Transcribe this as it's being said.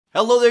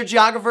Hello there,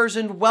 geographers,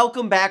 and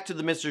welcome back to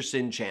the Mr.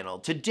 Sinn channel.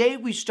 Today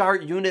we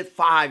start Unit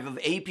 5 of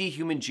AP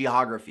Human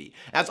Geography.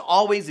 As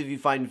always, if you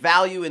find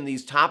value in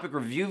these topic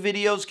review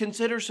videos,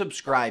 consider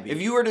subscribing.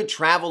 If you were to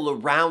travel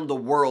around the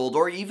world,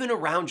 or even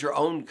around your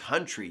own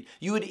country,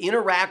 you would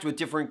interact with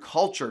different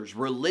cultures,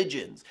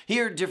 religions,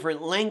 hear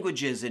different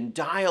languages and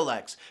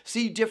dialects,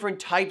 see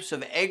different types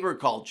of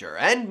agriculture,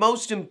 and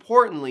most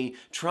importantly,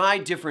 try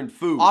different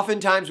food.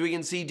 Oftentimes we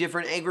can see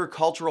different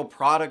agricultural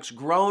products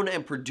grown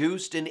and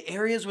produced in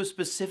areas with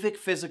specific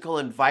physical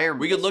environments.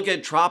 We could look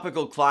at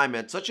tropical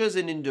climates, such as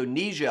in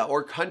Indonesia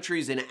or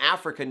countries in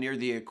Africa near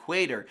the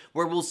equator,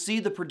 where we'll see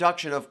the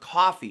production of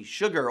coffee,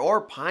 sugar, or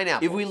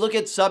pineapple. If we look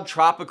at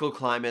subtropical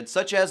climates,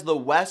 such as the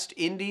West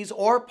Indies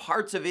or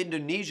parts of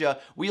Indonesia,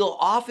 we'll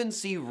often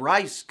see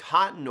rice,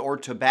 cotton, or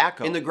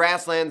tobacco. In the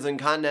grasslands and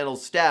continental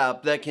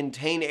steppe that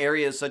contain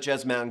areas such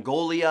as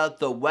Mongolia,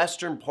 the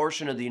western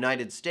portion of the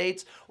United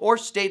States, or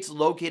states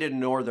located in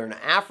northern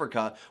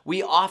Africa,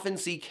 we often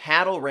see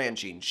cattle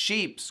ranching,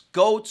 sheep,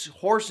 goats,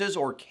 horses,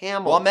 or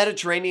camels. While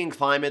Mediterranean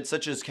climates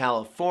such as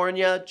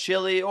California,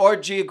 Chile, or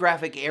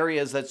geographic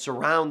areas that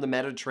surround the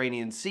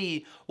Mediterranean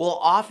Sea will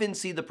often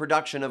see the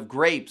production of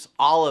grapes,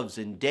 olives,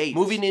 and dates.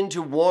 Moving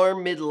into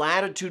warm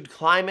mid-latitude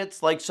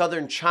climates like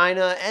southern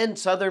China and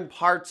southern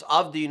parts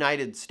of the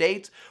United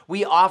States,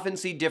 we often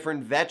see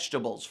different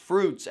vegetables,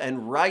 fruits,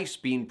 and rice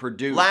being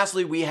produced.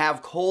 Lastly, we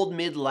have cold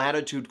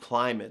mid-latitude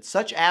climates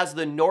such as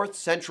the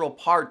north-central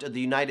part of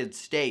the United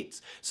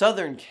States,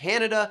 southern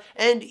Canada,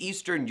 and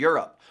eastern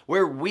Europe,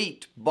 where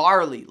wheat,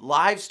 barley,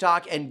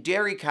 livestock, and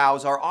dairy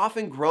cows are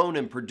often grown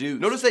and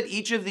produced. Notice that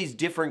each of these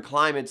different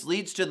climates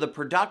leads to the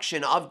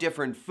production of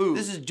different foods.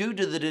 This is due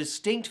to the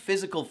distinct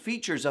physical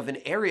features of an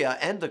area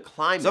and the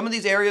climate. Some of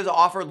these areas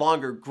offer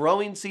longer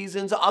growing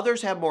seasons,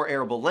 others have more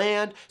arable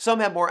land, some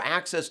have more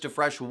access to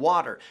fresh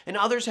water, and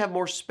others have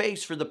more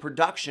space for the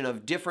production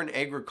of different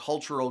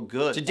agricultural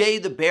goods. Today,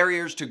 the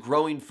barriers to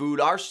growing food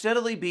are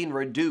steadily being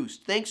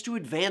reduced thanks to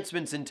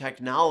advancements in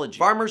technology.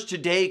 Farmers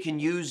today can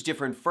use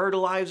different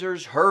fertilizers,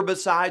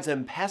 herbicides,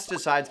 and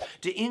pesticides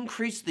to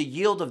increase the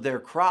yield of their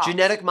crops.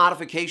 Genetic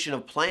modification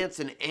of plants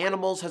and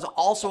animals has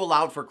also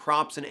allowed for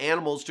crops and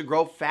animals to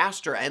grow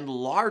faster and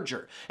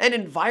larger, and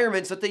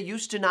environments that they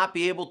used to not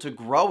be able to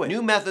grow in.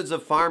 New methods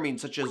of farming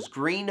such as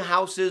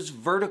greenhouses,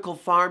 vertical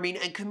farming,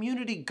 and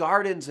community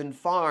gardens and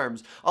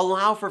farms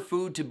allow for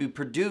food to be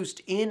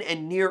produced in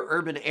and near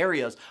urban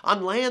areas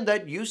on land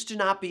that used to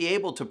not be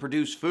able to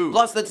produce food.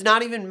 Plus, that's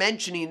not even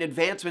mentioning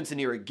advancements in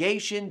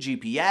irrigation,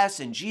 GPS,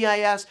 and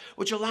GIS,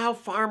 which allow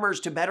farmers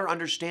to better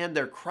understand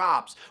their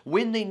crops,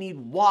 when they need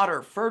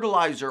water,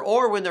 fertilizer,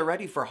 or when they're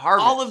ready for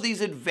harvest. All of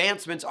these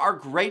advancements are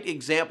great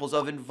examples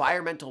of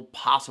environmental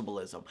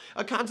possibilism,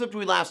 a concept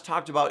we last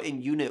talked about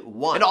in Unit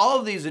 1. And all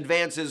of these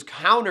advances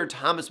counter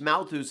Thomas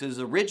Malthus's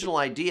original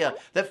idea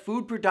that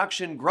food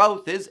production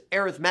growth is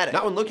arithmetic.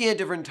 Now, when looking at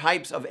different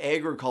types of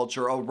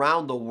agriculture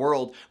around the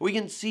world, we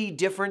can see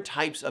different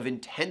types of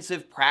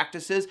intensive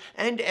practices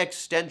and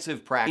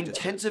extensive practices.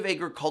 Intensive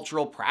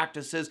agricultural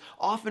practices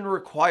often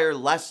require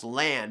less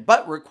land,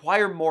 but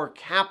require more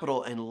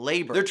capital and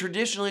labor. They're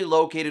traditionally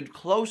located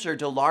closer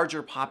to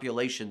larger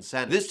population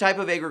centers. This type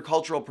of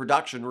agricultural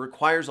production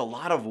requires a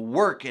lot of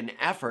work and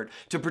effort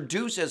to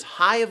produce as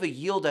high of a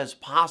yield as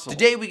possible.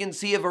 Today, we can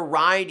see a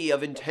variety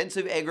of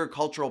intensive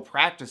agricultural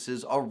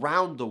practices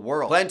around the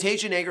world.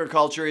 Plantation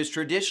agriculture is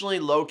traditionally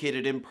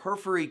located in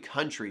periphery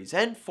countries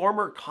and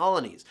former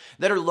colonies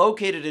that are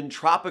located in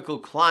tropical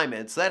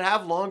climates that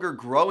have longer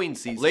growing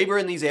seasons. Labor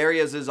in these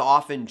areas is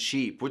often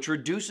cheap, which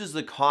reduces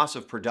the cost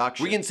of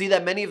production. We can see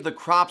that many of the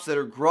crops that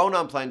are grown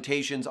on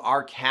plantations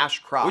are cash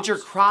crops, which are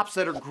crops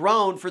that are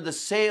grown for the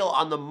sale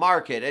on the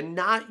market and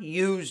not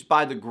used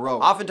by the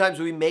grower. Oftentimes,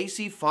 we may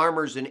see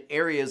farmers in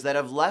areas that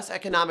have less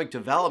economic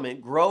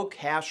development grow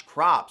cash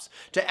crops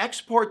to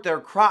export their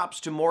crops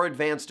to more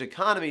advanced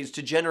economies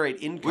to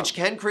generate income, which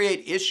can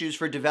create issues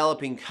for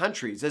developing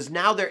countries, as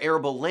now their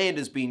arable land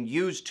is being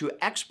used to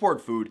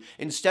export food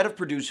instead of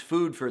produce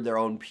food for their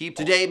own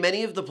people. Today,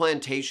 many of the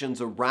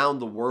plantations around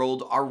the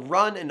world are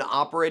run and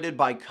operated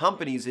by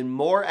companies in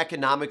more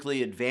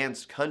economically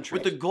advanced countries,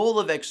 with the goal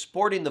of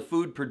exporting the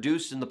food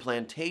produced in the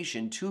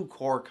plantation to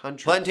core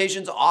countries.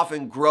 Plantations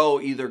often grow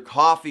either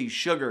coffee,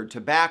 sugar,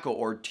 tobacco,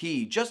 or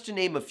tea, just to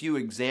name a few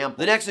examples.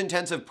 The next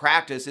intensive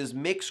practice is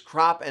mixed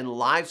crop and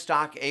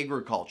livestock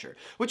agriculture,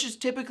 which is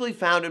typically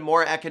found in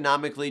more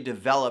economically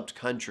developed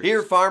countries.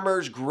 Here,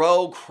 farmers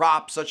grow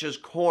crops such as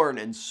corn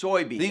and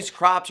soybeans. These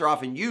crops are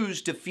often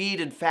used to feed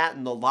and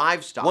fatten the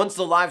livestock. Once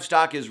the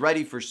livestock is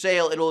ready for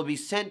sale, it will be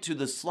sent to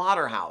the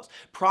slaughterhouse,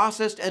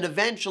 processed, and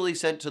eventually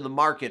sent to the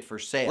market for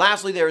sale.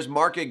 Lastly, there is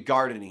market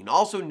gardening,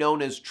 also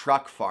known as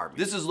truck farming.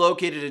 This is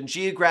located in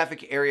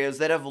geographic areas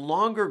that have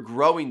longer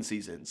growing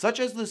seasons, such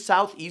as the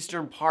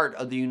southeastern part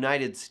of the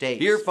United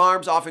States. Here,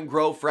 farms often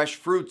grow fresh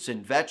fruits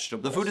and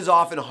vegetables. The food is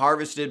often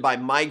harvested by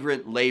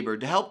migrant labor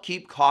to help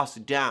keep costs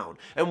down,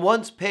 and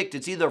once picked,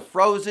 it's either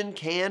frozen,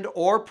 canned,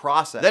 or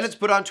processed. Then it's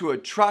put onto a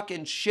truck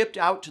and shipped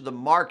out to the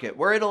market,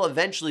 where it'll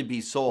eventually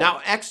be sold.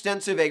 Now,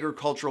 extensive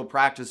agricultural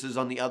practices,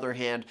 on the other other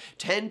hand,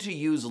 tend to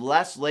use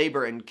less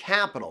labor and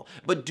capital,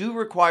 but do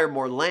require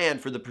more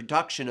land for the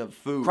production of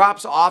food.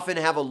 Crops often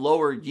have a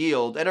lower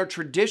yield and are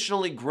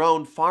traditionally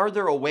grown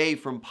farther away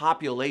from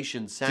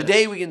population centers.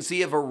 Today, we can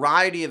see a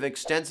variety of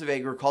extensive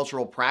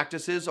agricultural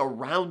practices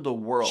around the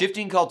world.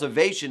 Shifting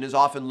cultivation is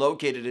often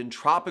located in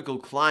tropical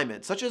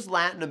climates, such as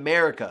Latin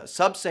America,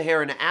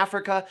 Sub-Saharan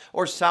Africa,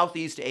 or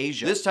Southeast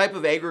Asia. This type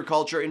of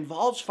agriculture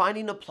involves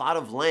finding a plot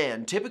of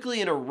land,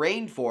 typically in a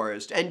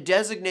rainforest, and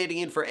designating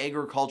it for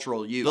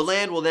agricultural use. The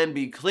land will then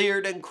be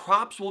cleared and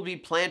crops will be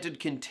planted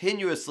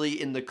continuously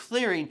in the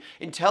clearing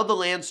until the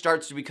land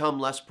starts to become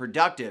less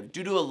productive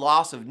due to a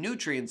loss of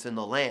nutrients in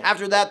the land.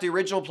 After that, the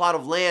original plot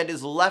of land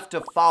is left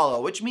to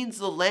follow, which means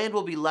the land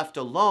will be left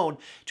alone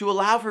to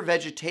allow for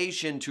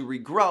vegetation to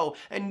regrow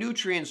and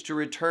nutrients to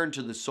return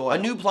to the soil. A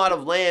new plot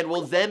of land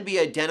will then be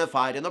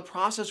identified and the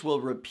process will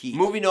repeat.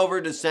 Moving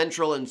over to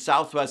Central and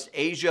Southwest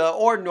Asia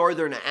or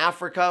Northern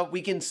Africa,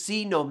 we can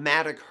see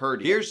nomadic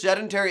herding. Here,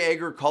 sedentary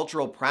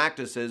agricultural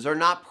practices are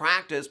not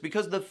practiced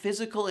because the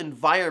physical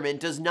environment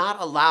does not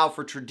allow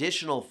for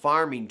traditional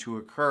farming to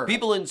occur.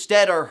 People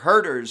instead are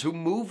herders who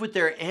move with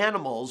their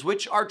animals,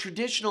 which are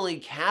traditionally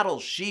cattle,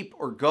 sheep,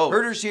 or goats.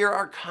 Herders here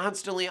are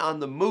constantly on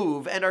the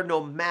move and are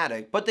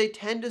nomadic, but they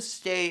tend to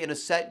stay in a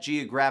set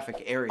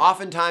geographic area.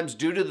 Oftentimes,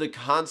 due to the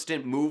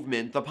constant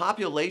movement, the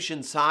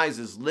population size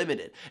is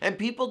limited, and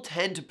people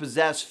tend to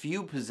possess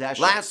few possessions.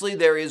 Lastly,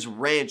 there is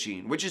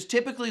ranching, which is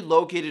typically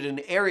located in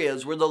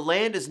areas where the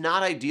land is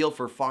not ideal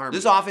for farming.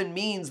 This often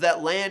means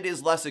that land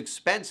is less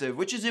expensive,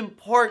 which is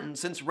important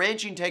since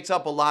ranching takes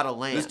up a lot of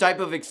land. This type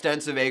of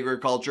extensive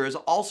agriculture is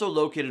also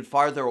located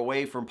farther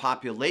away from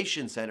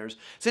population centers,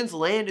 since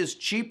land is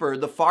cheaper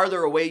the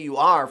farther away you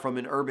are from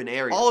an urban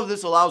area. All of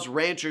this allows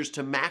ranchers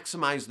to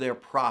maximize their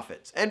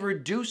profits and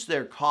reduce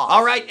their costs.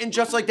 Alright, and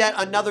just like that,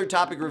 another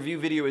topic review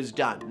video is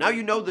done. Now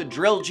you know the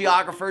drill,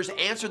 geographers.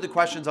 Answer the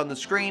questions on the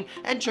screen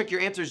and check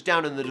your answers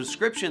down in the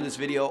description of this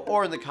video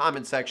or in the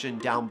comment section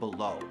down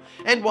below.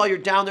 And while you're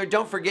down there,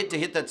 don't forget to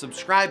hit that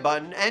subscribe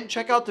button and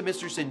check out the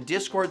Mr. Sinn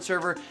Discord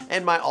server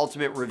and my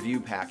ultimate review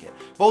packet.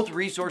 Both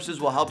resources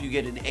will help you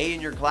get an A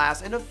in your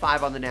class and a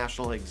 5 on the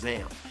national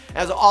exam.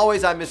 As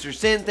always, I'm Mr.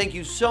 Sinn. Thank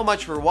you so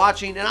much for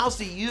watching, and I'll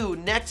see you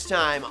next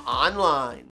time online.